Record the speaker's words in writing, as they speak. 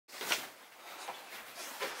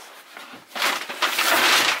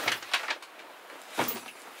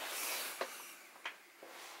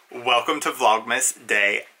Welcome to Vlogmas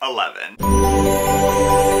Day 11.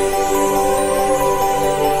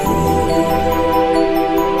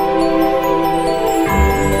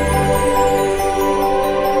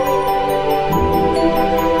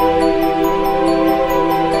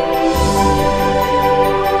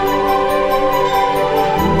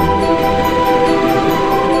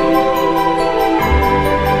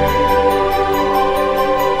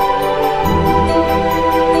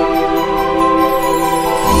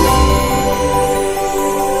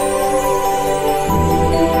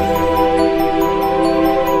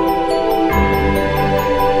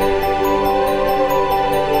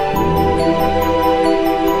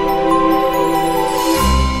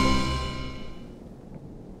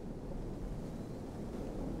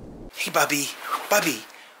 Hey, Bubby. Bubby.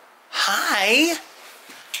 Hi.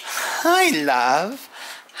 Hi, love.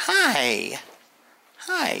 Hi.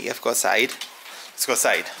 Hi. You have to go outside. Let's go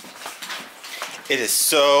outside. It is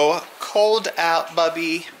so cold out,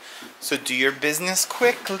 Bubby. So do your business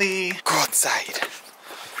quickly. Go outside.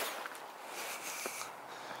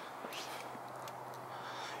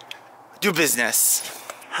 Do business.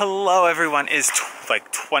 Hello, everyone. It's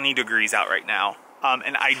like 20 degrees out right now.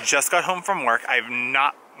 And I just got home from work. I've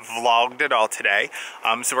not vlogged at all today.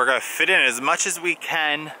 So we're gonna fit in as much as we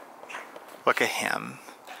can. Look at him.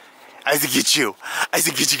 Isaac, get you.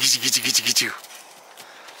 Isaac, get you.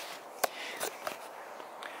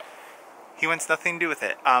 He wants nothing to do with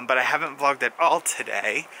it. But I haven't vlogged at all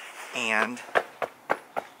today. And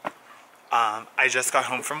I just got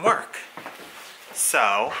home from work.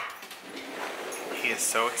 So he is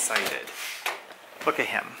so excited. Look at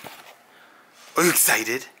him. Are you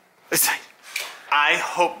excited? Excited. I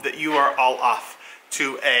hope that you are all off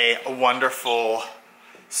to a wonderful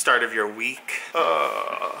start of your week.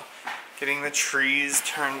 Getting the trees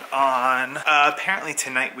turned on. Apparently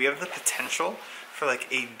tonight we have the potential for like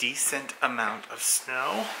a decent amount of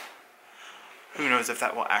snow. Who knows if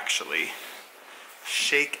that will actually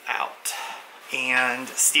shake out. And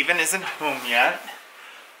Steven isn't home yet,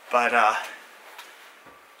 but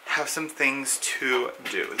have some things to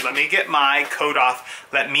do. Let me get my coat off,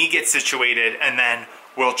 let me get situated, and then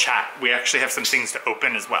we'll chat. We actually have some things to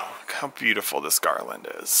open as well. Look how beautiful this garland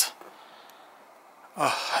is.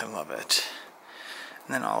 Oh, I love it.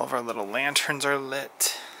 And then all of our little lanterns are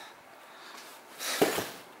lit.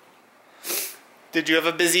 Did you have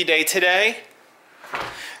a busy day today?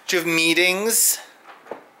 Did you have meetings?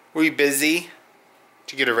 Were you busy?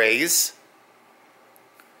 Did you get a raise?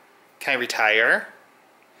 Can I retire?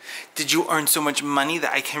 Did you earn so much money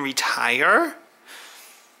that I can retire?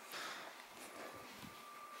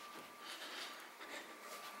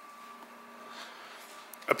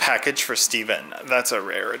 A package for Steven. That's a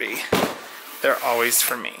rarity. They're always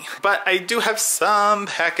for me. But I do have some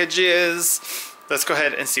packages. Let's go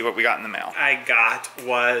ahead and see what we got in the mail. I got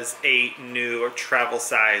was a new travel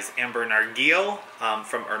size Amber Narguile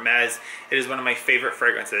from Hermes. It is one of my favorite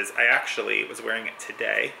fragrances. I actually was wearing it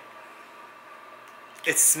today.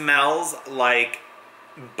 It smells like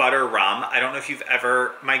butter rum. I don't know if you've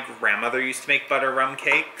ever, my grandmother used to make butter rum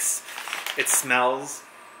cakes. It smells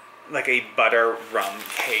like a butter rum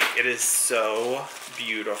cake. It is so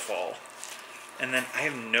beautiful. And then I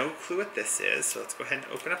have no clue what this is, so let's go ahead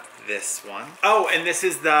and open up this one. Oh, and this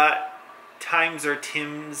is the Times or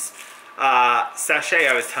Tim's sachet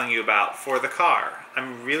I was telling you about for the car.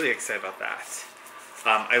 I'm really excited about that.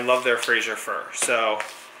 I love their Fraser fur, so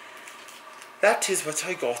that is what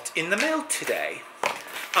I got in the mail today.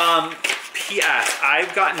 P.S.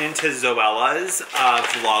 I've gotten into Zoella's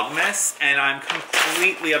Vlogmas, and I'm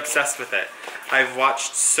completely obsessed with it. I've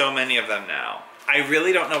watched so many of them now. I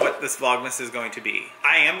really don't know what this Vlogmas is going to be.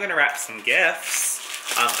 I am going to wrap some gifts.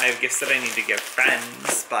 I have gifts that I need to give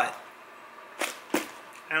friends, but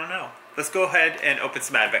I don't know. Let's go ahead and open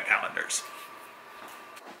some advent calendars.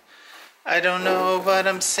 I don't know what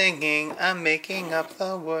I'm singing. I'm making up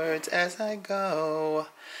the words as I go.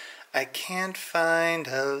 I can't find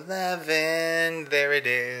 11. There it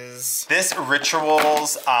is. This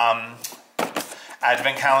Rituals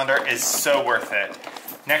advent calendar is so worth it.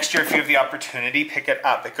 Next year, if you have the opportunity, pick it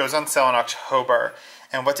up. It goes on sale in October.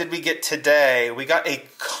 And what did we get today? We got a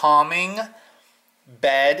calming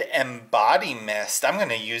bed and body mist. I'm going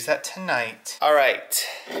to use that tonight. All right.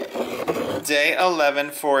 Day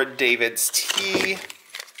 11 for David's Tea.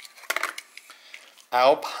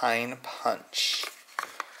 Alpine Punch.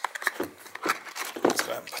 Let's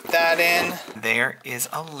go ahead and put that in. There is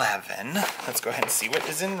 11. Let's go ahead and see what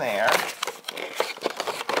is in there.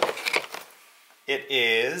 It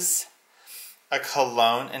is a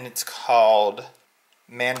cologne and it's called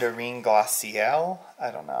Mandarin Glacial.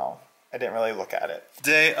 I don't know. I didn't really look at it.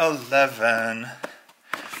 Day 11.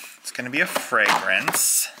 It's gonna be a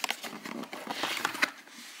fragrance.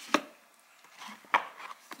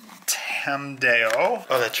 Temdeo.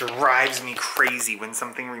 Oh, that drives me crazy when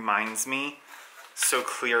something reminds me so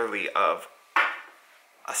clearly of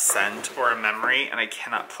a scent or a memory and I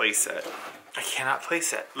cannot place it. I cannot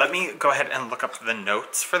place it. Let me go ahead and look up the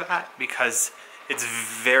notes for that because it's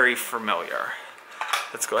very familiar.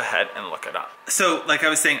 Let's go ahead and look it up. So, like I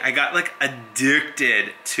was saying, I got like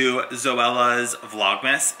addicted to Zoella's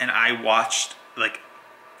Vlogmas and I watched like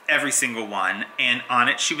every single one, and on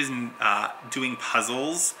it she was doing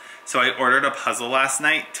puzzles. So I ordered a puzzle last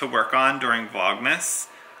night to work on during Vlogmas,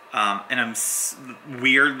 and I'm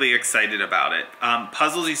weirdly excited about it.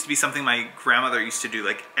 Puzzles used to be something my grandmother used to do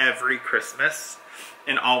like every Christmas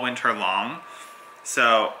and all winter long.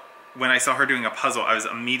 So when I saw her doing a puzzle, I was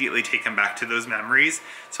immediately taken back to those memories.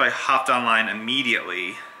 So I hopped online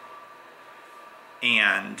immediately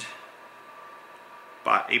and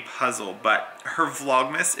bought a puzzle. But her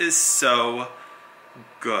Vlogmas is so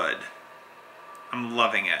good. I'm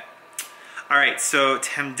loving it. All right, so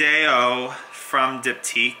Temdeo from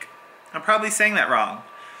Diptyque. I'm probably saying that wrong.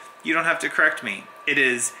 You don't have to correct me. It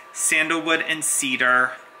is sandalwood and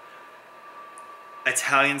cedar,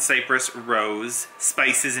 Italian cypress, rose,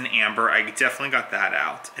 spices and amber. I definitely got that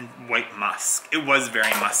out. And white musk. It was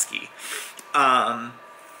very musky.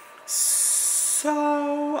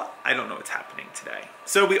 So I don't know what's happening today.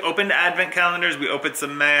 So we opened advent calendars. We opened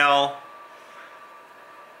some mail.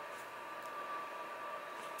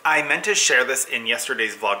 I meant to share this in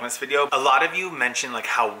yesterday's Vlogmas video. A lot of you mentioned like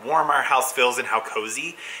how warm our house feels and how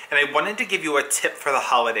cozy. And I wanted to give you a tip for the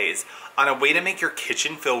holidays on a way to make your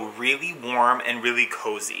kitchen feel really warm and really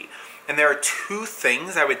cozy. And there are two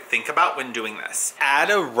things I would think about when doing this. Add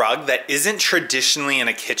a rug that isn't traditionally in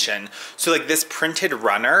a kitchen. So like this printed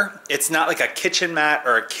runner, it's not like a kitchen mat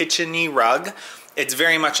or a kitchen-y rug. It's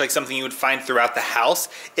very much like something you would find throughout the house.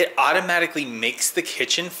 It automatically makes the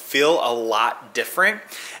kitchen feel a lot different.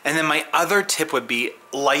 And then my other tip would be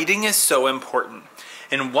lighting is so important.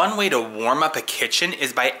 And one way to warm up a kitchen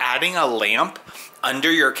is by adding a lamp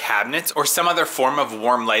under your cabinets or some other form of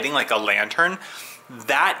warm lighting like a lantern.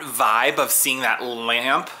 That vibe of seeing that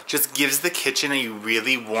lamp just gives the kitchen a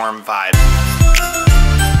really warm vibe.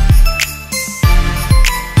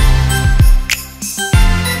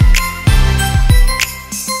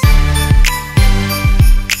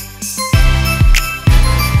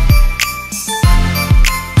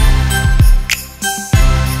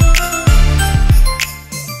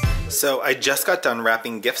 So I just got done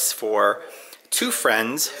wrapping gifts for two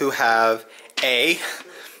friends who have A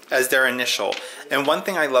as their initial. And one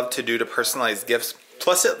thing I love to do to personalize gifts,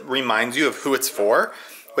 plus it reminds you of who it's for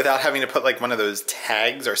without having to put like one of those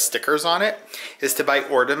tags or stickers on it, is to buy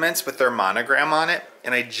ornaments with their monogram on it.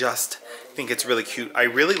 And I just think it's really cute. I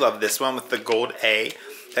really love this one with the gold A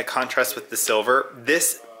that contrasts with the silver.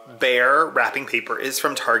 This bear wrapping paper is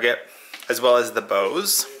from Target, as well as the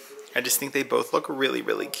bows. I just think they both look really,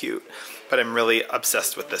 really cute, but I'm really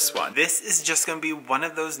obsessed with this one. This is just gonna be one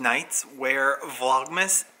of those nights where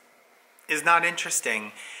Vlogmas is not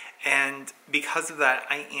interesting. And because of that,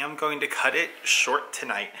 I am going to cut it short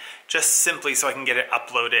tonight, just simply so I can get it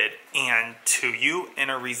uploaded and to you in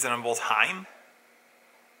a reasonable time.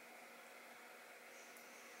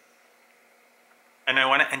 And I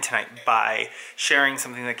want to end tonight by sharing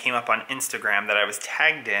something that came up on Instagram that I was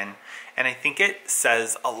tagged in, and I think it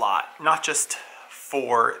says a lot, not just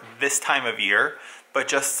for this time of year, but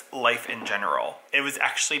just life in general. It was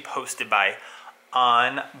actually posted by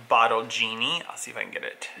On Bottle Genie. I'll see if I can get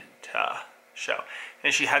it to show.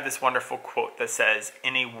 And she had this wonderful quote that says,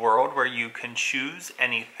 "In a world where you can choose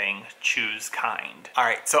anything, choose kind." All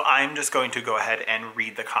right, so I'm just going to go ahead and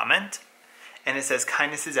read the comment. And it says,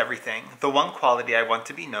 "Kindness is everything. The one quality I want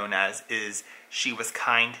to be known as is she was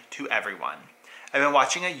kind to everyone. I've been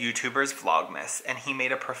watching a YouTuber's Vlogmas, and he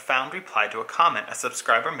made a profound reply to a comment a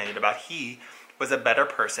subscriber made about he was a better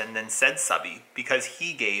person than said subby because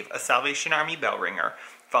he gave a Salvation Army bell ringer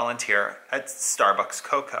volunteer at Starbucks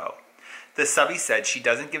Cocoa. The subby said she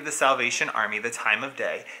doesn't give the Salvation Army the time of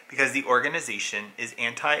day because the organization is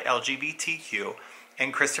anti-LGBTQ,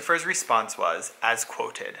 and Christopher's response was, as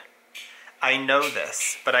quoted, 'I know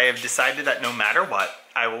this, but I have decided that no matter what,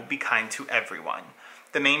 I will be kind to everyone.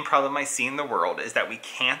 The main problem I see in the world is that we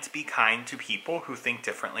can't be kind to people who think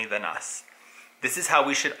differently than us. This is how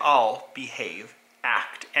we should all behave,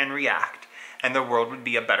 act, and react, and the world would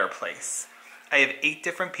be a better place. I have 8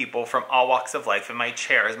 different people from all walks of life in my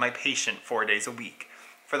chair as my patient 4 days a week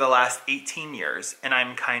for the last 18 years, and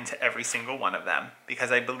I'm kind to every single one of them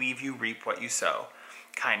because I believe you reap what you sow.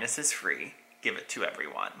 Kindness is free. Give it to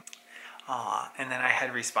everyone. Aw, and then I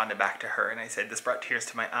had responded back to her and I said, this brought tears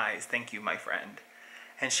to my eyes. Thank you, my friend.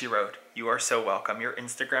 And she wrote, you are so welcome. Your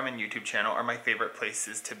Instagram and YouTube channel are my favorite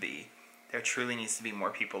places to be. There truly needs to be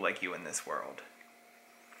more people like you in this world.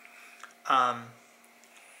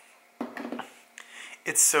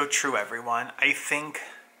 It's so true, everyone. I think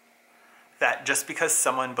that just because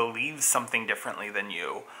someone believes something differently than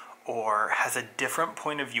you or has a different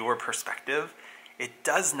point of view or perspective, it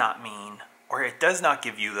does not mean, or it does not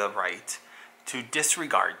give you the right to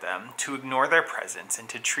disregard them, to ignore their presence, and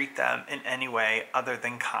to treat them in any way other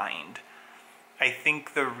than kind. I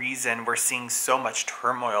think the reason we're seeing so much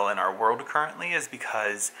turmoil in our world currently is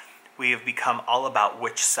because we have become all about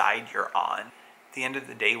which side you're on. At the end of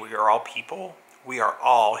the day, we are all people. We are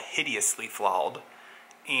all hideously flawed.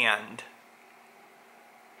 And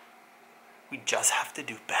we just have to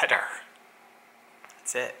do better.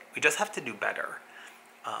 That's it. We just have to do better.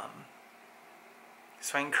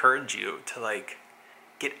 So I encourage you to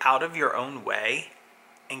get out of your own way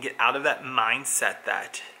and get out of that mindset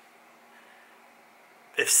that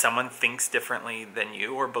if someone thinks differently than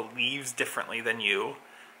you or believes differently than you,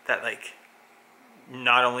 that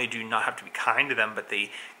not only do you not have to be kind to them, but they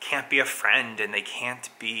can't be a friend and they can't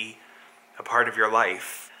be a part of your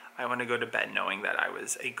life. I want to go to bed knowing that I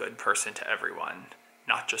was a good person to everyone,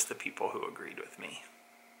 not just the people who agreed with me.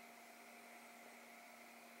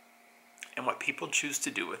 And what people choose to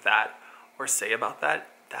do with that or say about that,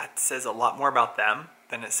 that says a lot more about them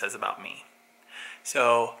than it says about me.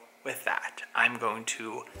 So with that, I'm going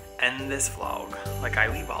to end this vlog like I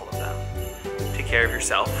leave all of them. Take care of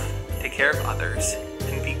yourself, take care of others,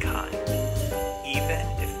 and be kind, even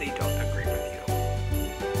if they don't agree with you.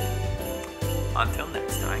 Until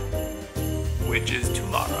next time, which is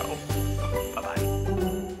tomorrow. Bye-bye.